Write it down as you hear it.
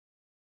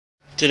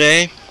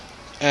Today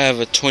I have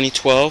a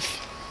 2012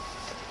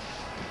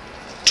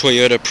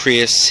 Toyota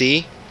Prius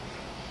C.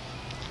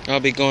 I'll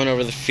be going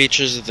over the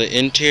features of the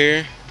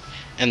interior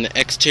and the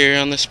exterior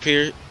on this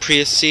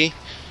Prius C.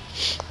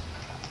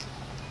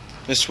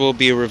 This will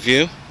be a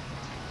review,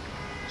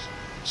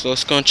 so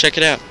let's go and check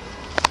it out.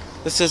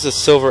 This is a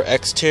silver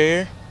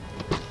exterior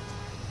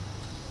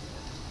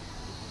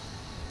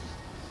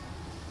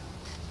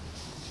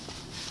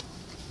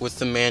with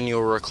the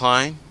manual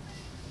recline.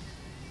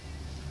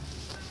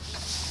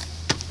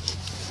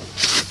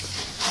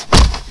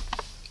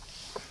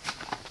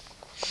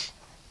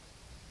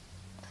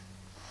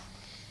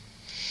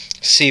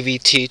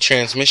 CVT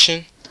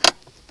transmission,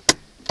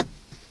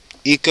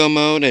 Eco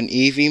mode and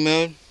EV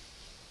mode.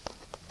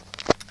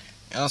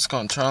 Now let's go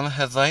and turn on the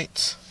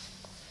headlights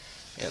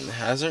and the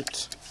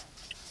hazards.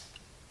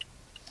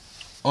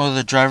 Oh,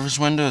 the driver's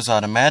window is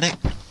automatic.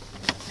 I'm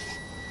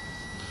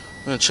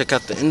going to check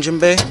out the engine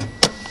bay.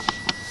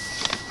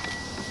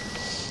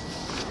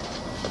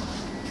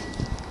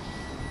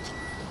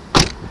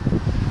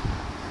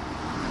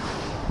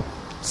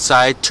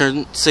 Side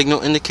turn signal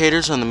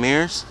indicators on the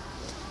mirrors.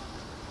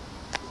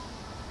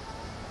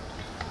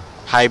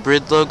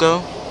 Hybrid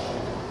logo,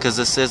 because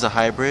this is a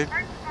hybrid.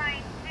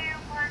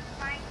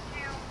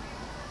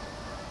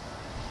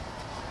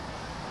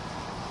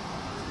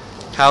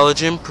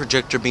 Halogen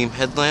projector beam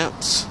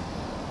headlamps.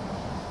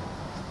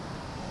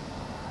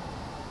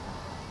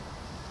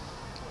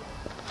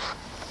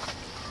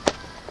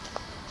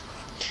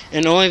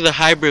 And only the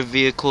hybrid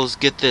vehicles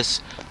get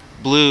this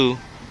blue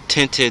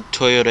tinted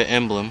Toyota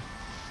emblem.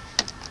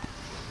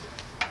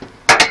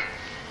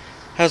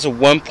 Has a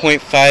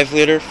 1.5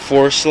 liter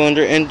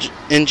 4-cylinder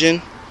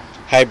engine,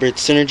 hybrid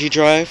synergy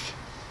drive,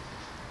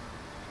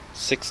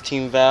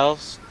 16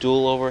 valves,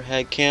 dual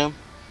overhead cam.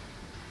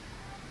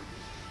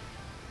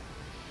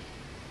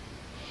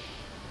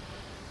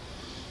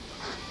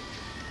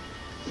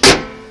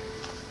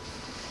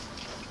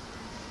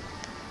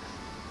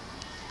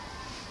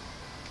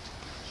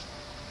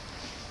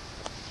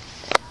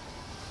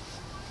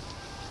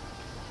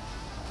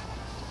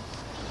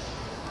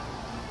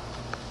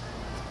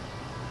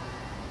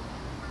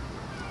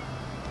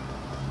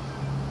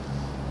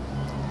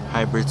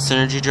 Hybrid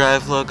synergy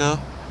drive logo,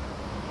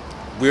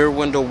 rear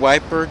window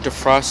wiper,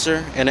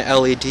 defroster, and an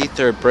LED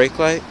third brake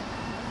light,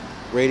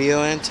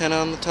 radio antenna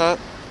on the top,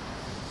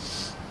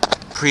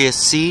 Prius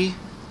C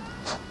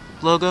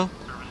logo,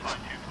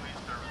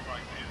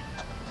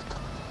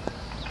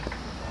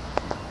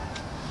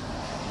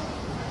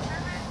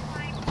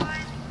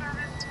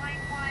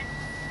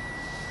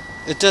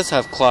 it does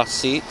have cloth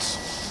seats.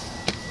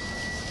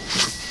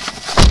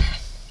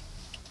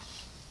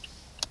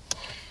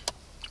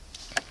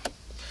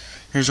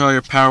 Here's all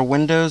your power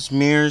windows,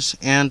 mirrors,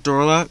 and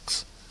door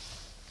locks.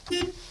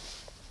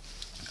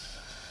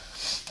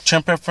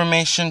 Temp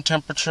information,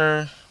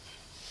 temperature,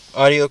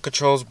 audio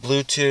controls,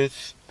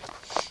 Bluetooth,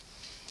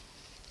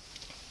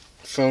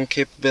 phone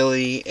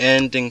capability,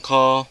 end and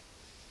call,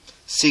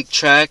 seek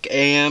track,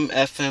 AM,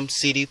 FM,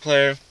 CD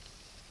player.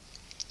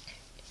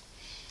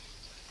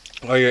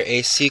 All your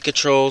AC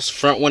controls,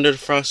 front window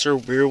defroster,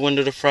 rear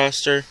window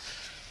defroster,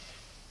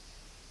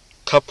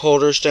 cup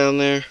holders down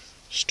there,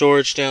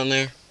 storage down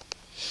there.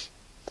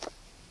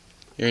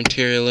 Your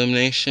interior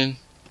illumination.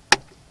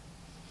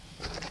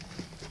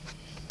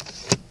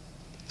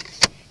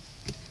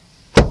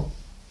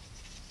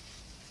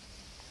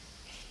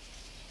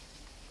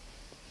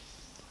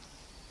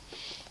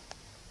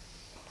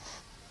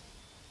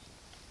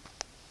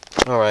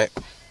 Alright.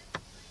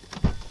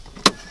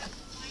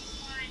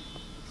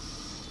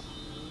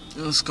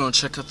 Let's go and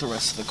check out the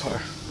rest of the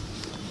car.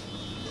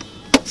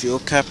 Fuel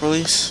cap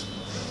release.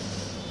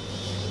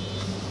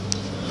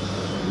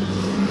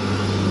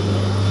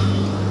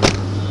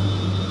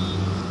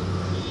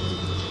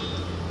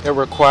 It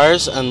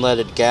requires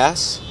unleaded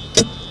gas.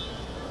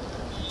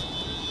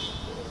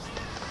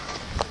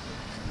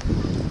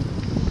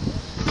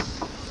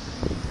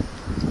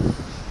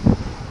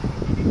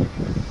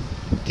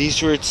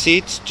 These rear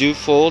seats do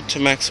fold to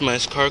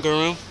maximize cargo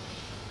room.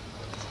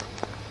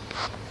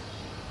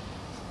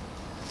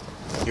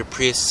 Your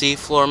Prius C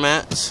floor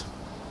mats.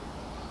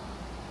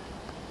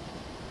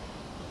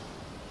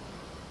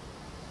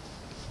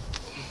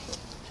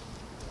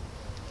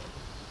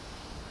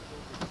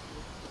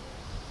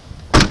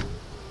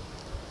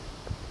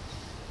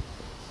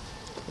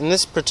 And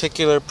this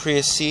particular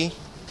Prius C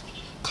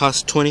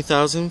costs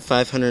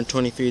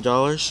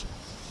 $20,523.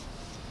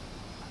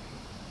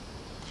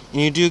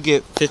 And you do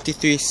get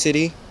 53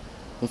 city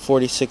and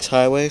 46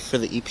 highway for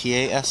the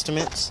EPA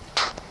estimates.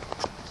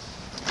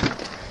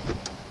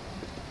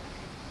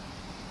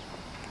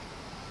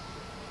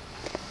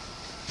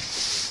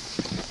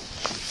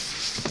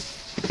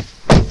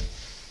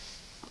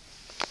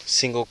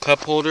 Single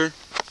cup holder.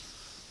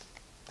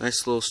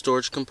 Nice little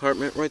storage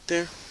compartment right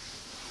there.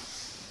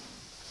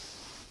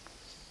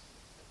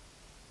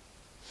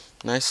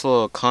 Nice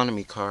little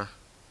economy car.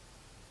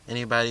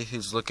 Anybody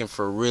who's looking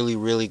for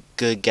really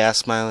good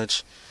gas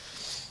mileage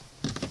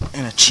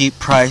and a cheap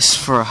price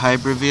for a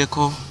hybrid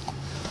vehicle,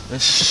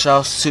 This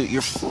shall suit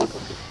your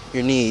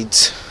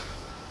needs.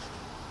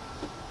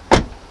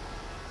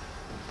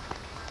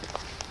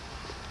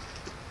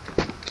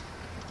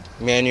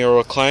 Manual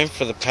recline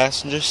for the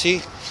passenger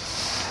seat.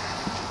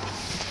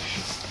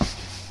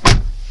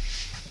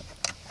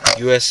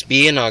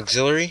 USB and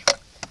auxiliary.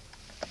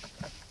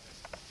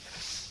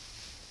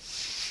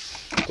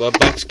 Glove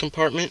box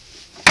compartment.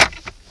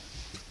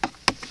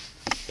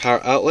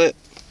 Power outlet.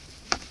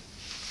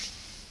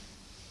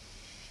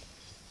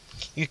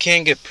 You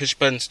can get push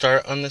button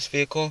start on this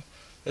vehicle.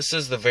 This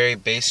is the very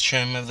base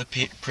trim of the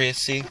Prius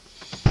C.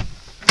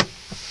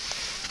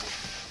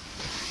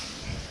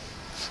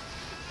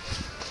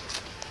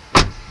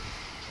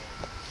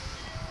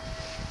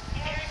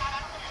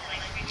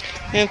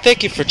 And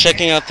thank you for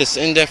checking out this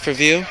in-depth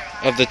review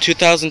of the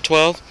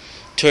 2012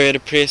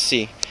 Toyota Prius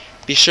C.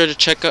 Be sure to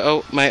check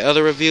out my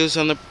other reviews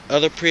on the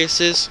other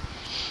Priuses.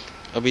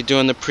 I'll be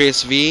doing the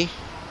Prius V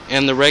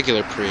and the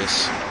regular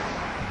Prius.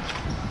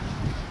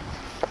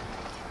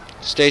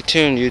 Stay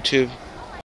tuned, YouTube.